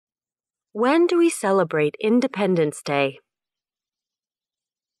When do we celebrate Independence Day?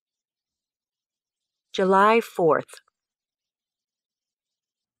 July 4th.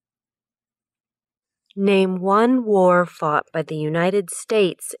 Name one war fought by the United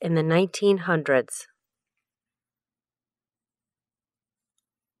States in the 1900s.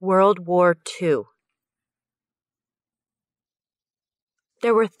 World War II.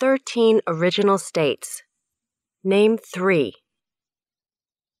 There were 13 original states. Name 3.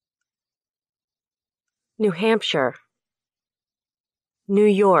 New Hampshire, New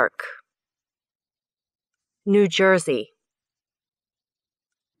York, New Jersey.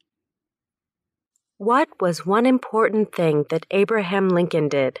 What was one important thing that Abraham Lincoln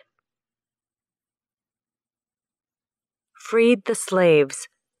did? Freed the slaves.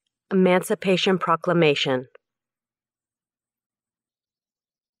 Emancipation Proclamation.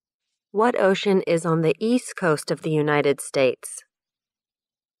 What ocean is on the east coast of the United States?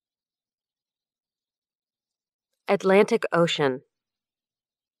 Atlantic Ocean.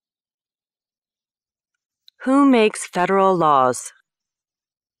 Who makes federal laws?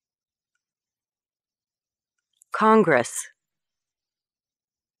 Congress.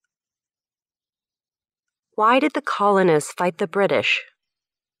 Why did the colonists fight the British?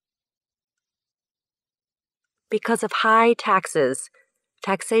 Because of high taxes,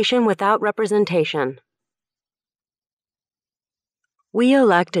 taxation without representation. We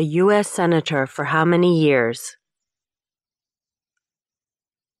elect a U.S. Senator for how many years?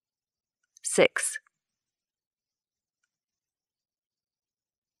 6.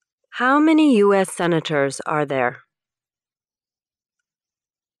 How many U.S. Senators are there?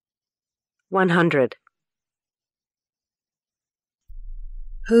 100.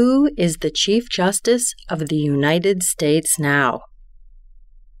 Who is the Chief Justice of the United States now?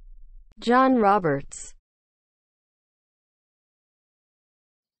 John Roberts.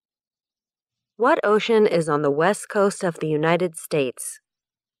 What ocean is on the west coast of the United States?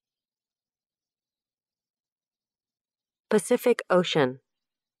 Pacific Ocean.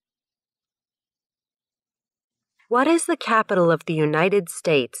 What is the capital of the United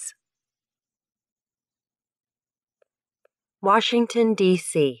States? Washington,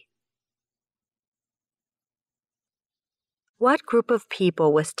 D.C. What group of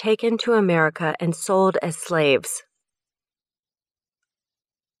people was taken to America and sold as slaves?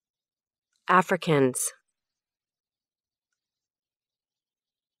 Africans.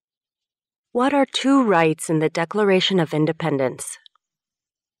 What are 2 rights in the Declaration of Independence?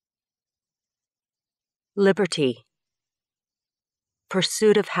 Liberty.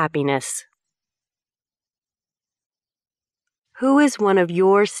 Pursuit of happiness. Who is one of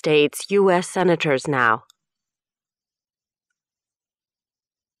your state's U.S. Senators now?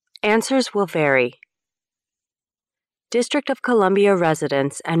 Answers will vary. District of Columbia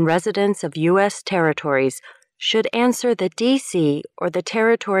residents and residents of U.S. territories should answer that D.C. or the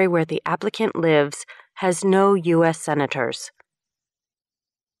territory where the applicant lives has no U.S. Senators.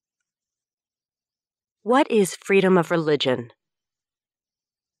 What is freedom of religion?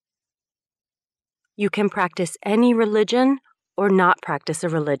 You can practice any religion or not practice a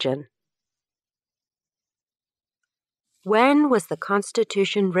religion. When was the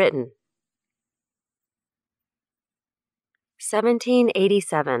Constitution written?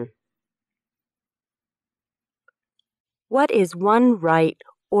 1787. What is one right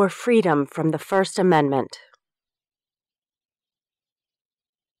or freedom from the First Amendment?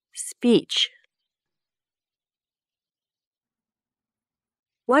 Speech.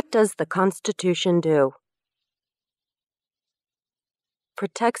 What does the Constitution do?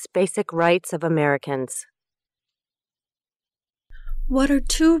 Protects basic rights of Americans. What are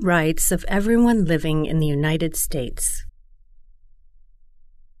 2 rights of everyone living in the United States?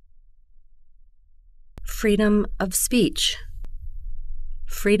 Freedom of speech.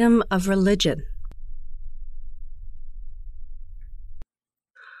 Freedom of religion.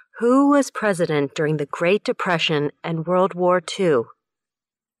 Who was president during the Great Depression and World War II?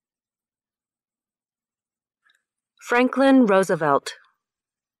 Franklin Roosevelt.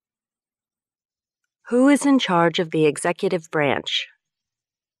 Who is in charge of the executive branch?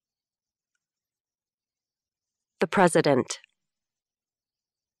 The President.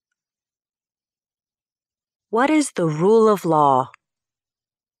 What is the rule of law?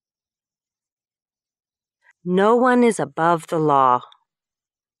 No one is above the law.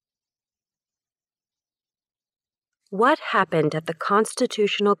 What happened at the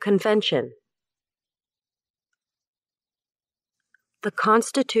Constitutional Convention? The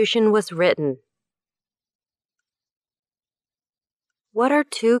Constitution was written. What are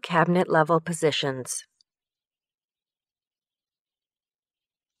 2 cabinet-level positions?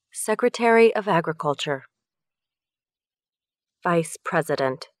 Secretary of Agriculture. Vice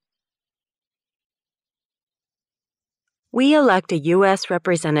President. We elect a U.S.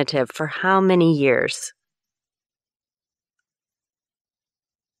 representative for how many years?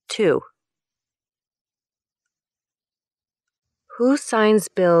 2. Who signs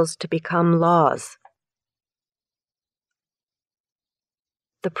bills to become laws?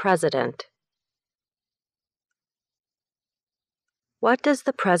 The President. What does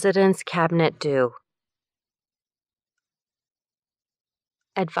the President's cabinet do?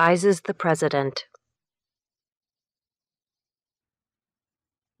 Advises the President.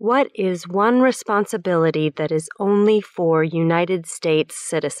 What is one responsibility that is only for United States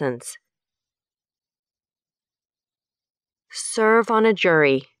citizens? Serve on a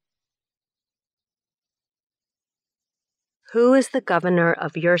jury. Who is the governor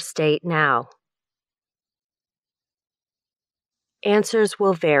of your state now? Answers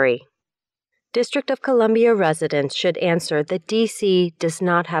will vary. District of Columbia residents should answer that D.C. does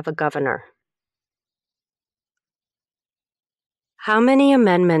not have a governor. How many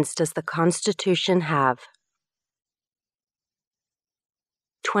amendments does the Constitution have?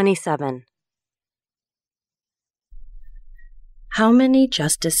 27. How many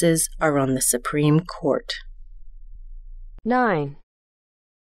justices are on the Supreme Court? 9.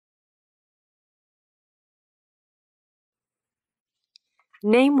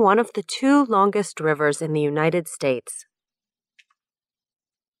 Name one of the 2 longest rivers in the United States.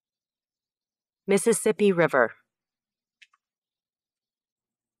 Mississippi River.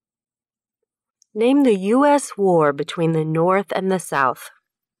 Name the U.S. war between the North and the South.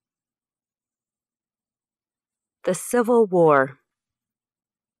 The Civil War.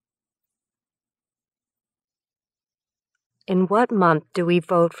 In what month do we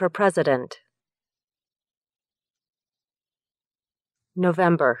vote for president?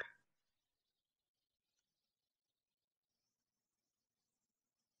 November.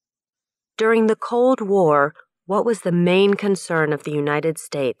 During the Cold War, what was the main concern of the United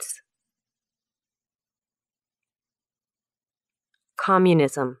States?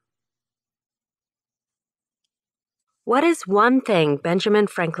 Communism. What is one thing Benjamin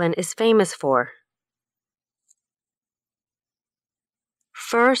Franklin is famous for?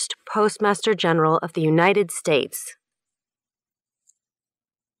 First Postmaster General of the United States.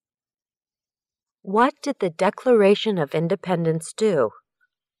 What did the Declaration of Independence do?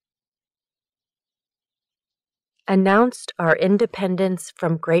 Announced our independence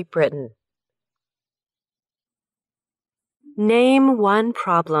from Great Britain. Name one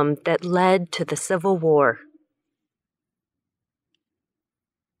problem that led to the Civil War.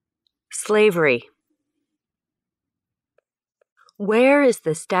 Slavery. Where is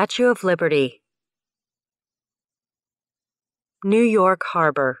the Statue of Liberty? New York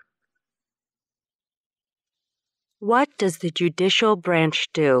Harbor. What does the judicial branch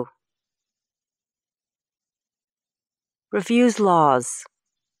do? Reviews laws.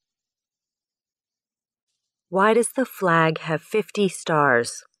 Why does the flag have 50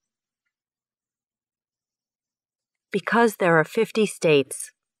 stars? Because there are 50 states.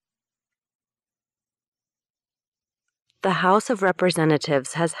 The House of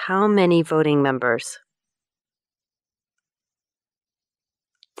Representatives has how many voting members?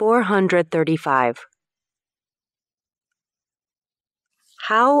 435.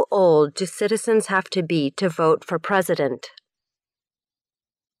 How old do citizens have to be to vote for president?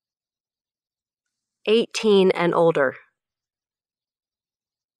 18 and older.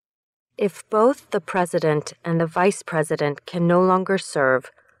 If both the president and the vice president can no longer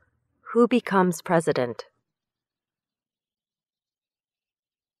serve, who becomes president?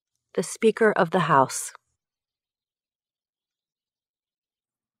 The Speaker of the House.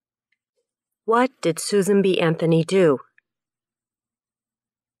 What did Susan B. Anthony do?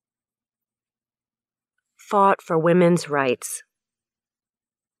 Fought for women's rights.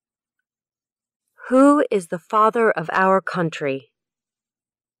 Who is the father of our country?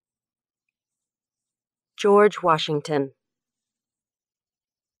 George Washington.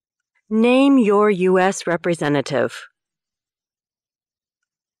 Name your U.S. representative.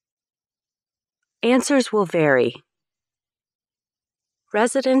 Answers will vary.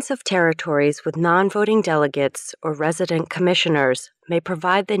 Residents of territories with non-voting delegates or resident commissioners may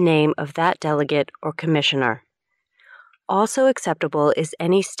provide the name of that delegate or commissioner. Also acceptable is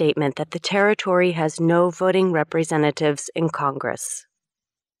any statement that the territory has no voting representatives in Congress.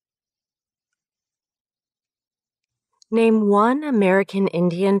 Name one American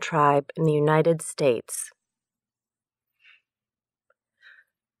Indian tribe in the United States.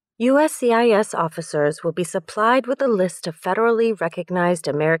 USCIS officers will be supplied with a list of federally recognized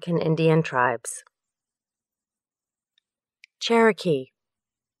American Indian tribes. Cherokee.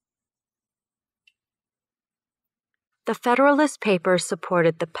 The Federalist Papers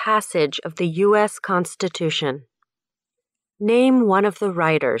supported the passage of the U.S. Constitution. Name one of the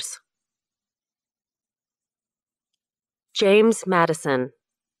writers. James Madison.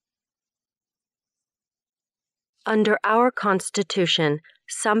 Under our Constitution,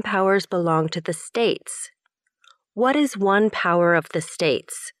 some powers belong to the states. What is one power of the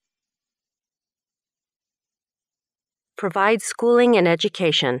states? Provide schooling and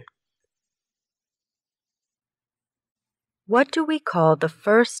education. What do we call the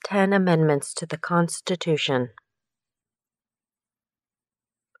first 10 amendments to the Constitution?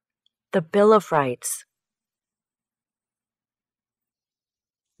 The Bill of Rights.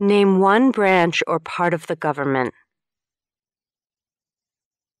 Name one branch or part of the government.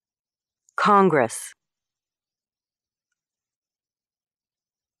 Congress.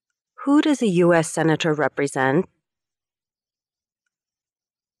 Who does a U.S. Senator represent?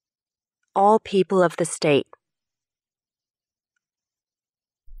 All people of the state.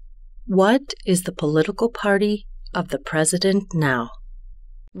 What is the political party of the president now?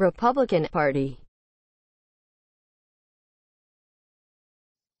 Republican Party.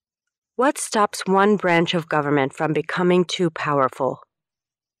 What stops one branch of government from becoming too powerful?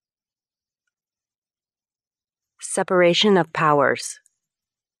 Separation of powers.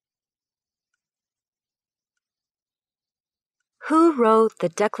 Who wrote the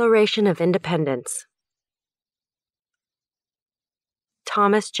Declaration of Independence?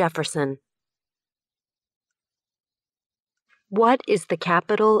 Thomas Jefferson. What is the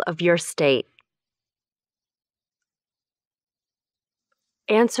capital of your state?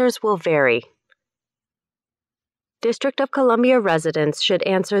 Answers will vary. District of Columbia residents should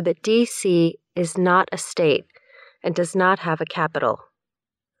answer that D.C. is not a state and does not have a capital.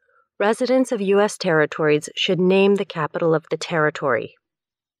 Residents of U.S. territories should name the capital of the territory.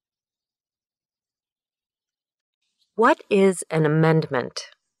 What is an amendment?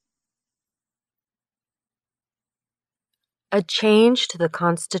 A change to the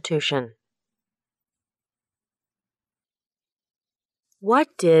Constitution. What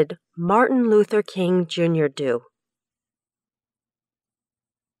did Martin Luther King Jr. do?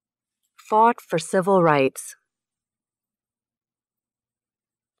 Fought for civil rights.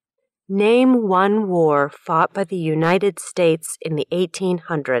 Name one war fought by the United States in the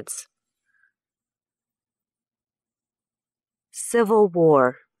 1800s. Civil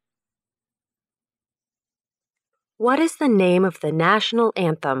War. What is the name of the national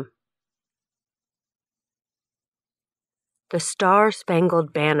anthem? The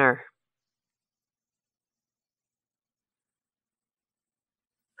Star-Spangled Banner.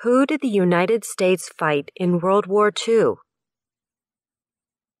 Who did the United States fight in World War II?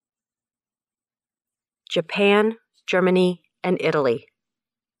 Japan, Germany, and Italy.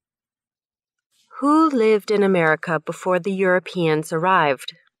 Who lived in America before the Europeans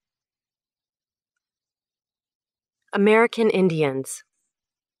arrived? American Indians.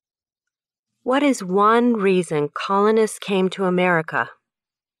 What is one reason colonists came to America?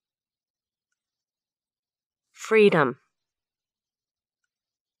 Freedom.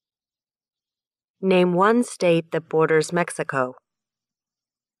 Name one state that borders Mexico.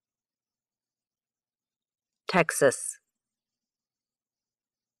 Texas.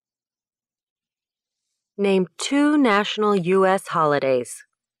 Name two national U.S. holidays.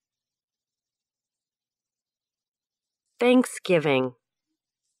 Thanksgiving.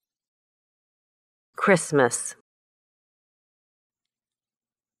 Christmas.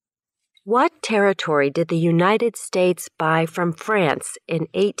 What territory did the United States buy from France in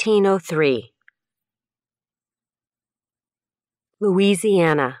 1803?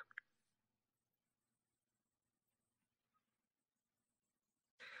 Louisiana.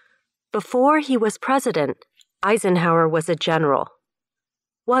 Before he was president, Eisenhower was a general.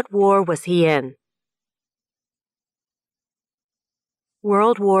 What war was he in?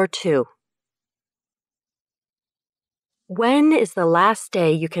 World War II. When is the last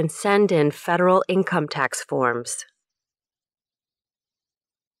day you can send in federal income tax forms?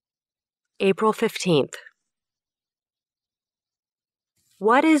 April 15th.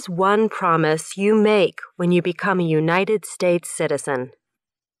 What is one promise you make when you become a United States citizen?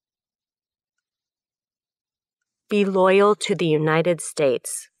 Be loyal to the United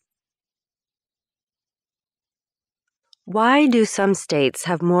States. Why do some states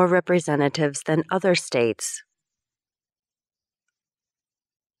have more representatives than other states?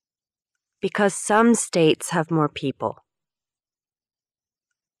 Because some states have more people.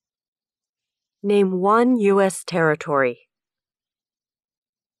 Name one U.S. territory.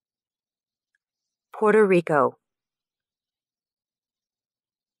 Puerto Rico.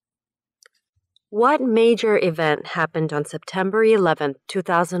 What major event happened on September 11,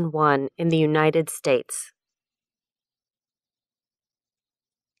 2001 in the United States?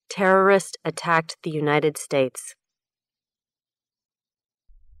 Terrorists attacked the United States.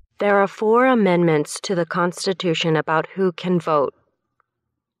 There are 4 amendments to the Constitution about who can vote.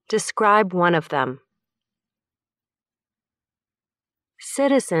 Describe one of them.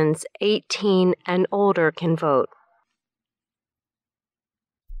 Citizens 18 and older can vote.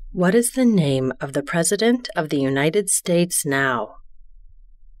 What is the name of the President of the United States now?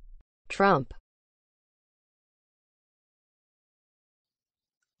 Trump.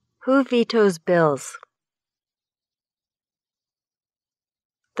 Who vetoes bills?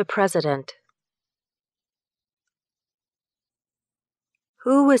 The President.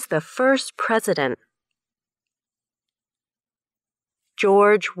 Who was the first president?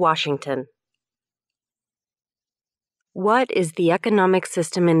 George Washington. What is the economic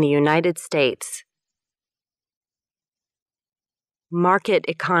system in the United States? Market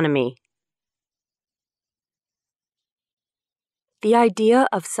economy. The idea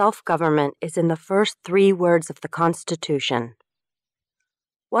of self-government is in the first 3 words of the Constitution.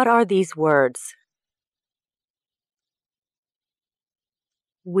 What are these words?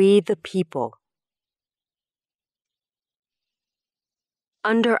 We the people.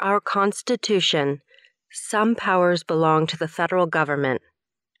 Under our Constitution, some powers belong to the federal government.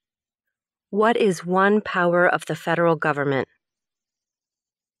 What is one power of the federal government?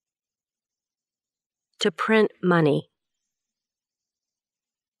 To print money.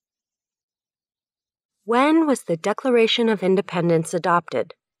 When was the Declaration of Independence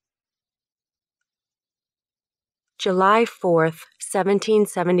adopted? July 4,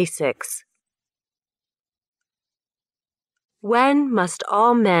 1776. When must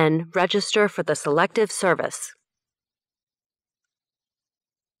all men register for the Selective Service?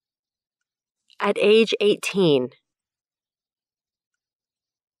 At age 18.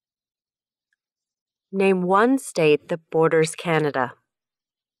 Name one state that borders Canada.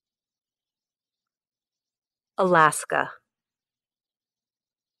 Alaska.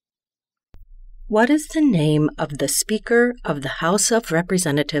 What is the name of the Speaker of the House of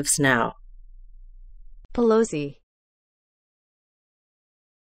Representatives now? Pelosi.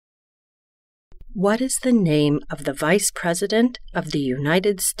 What is the name of the Vice President of the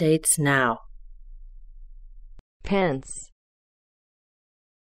United States now? Pence.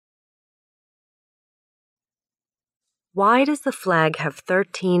 Why does the flag have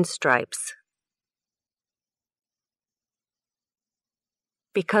 13 stripes?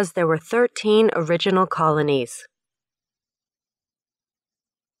 Because there were 13 original colonies.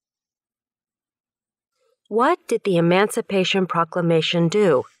 What did the Emancipation Proclamation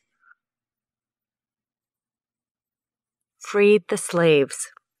do? Freed the slaves.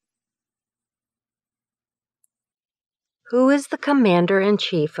 Who is the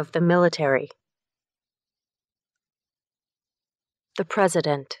Commander-in-Chief of the military? The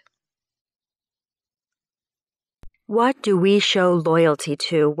President. What do we show loyalty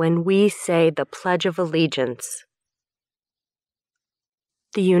to when we say the Pledge of Allegiance?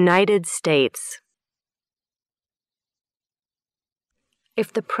 The United States.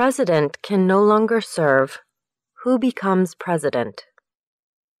 If the President can no longer serve, who becomes President?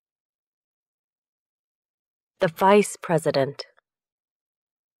 The Vice President.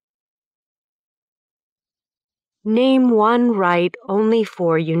 Name one right only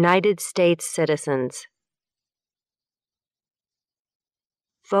for United States citizens.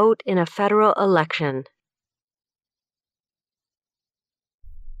 Vote in a federal election.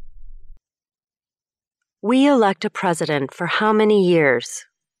 We elect a president for how many years?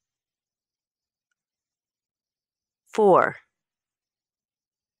 4.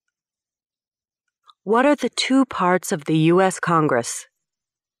 What are the 2 parts of the U.S. Congress?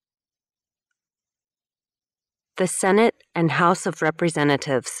 The Senate and House of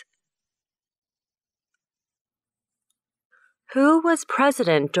Representatives. Who was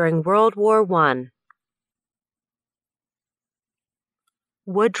president during World War I?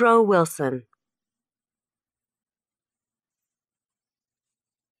 Woodrow Wilson.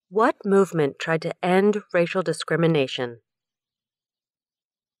 What movement tried to end racial discrimination?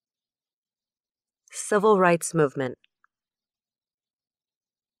 Civil rights movement.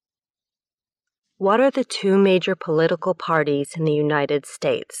 What are the 2 major political parties in the United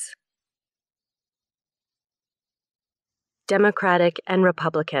States? Democratic and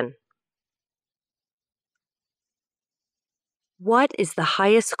Republican. What is the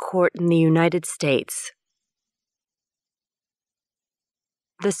highest court in the United States?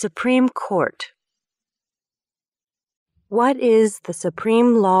 The Supreme Court. What is the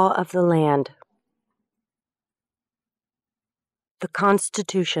supreme law of the land? The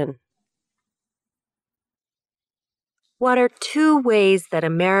Constitution. What are two ways that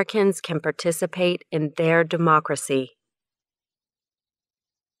Americans can participate in their democracy?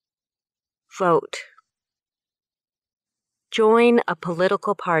 Vote. Join a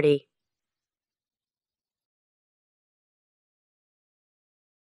political party.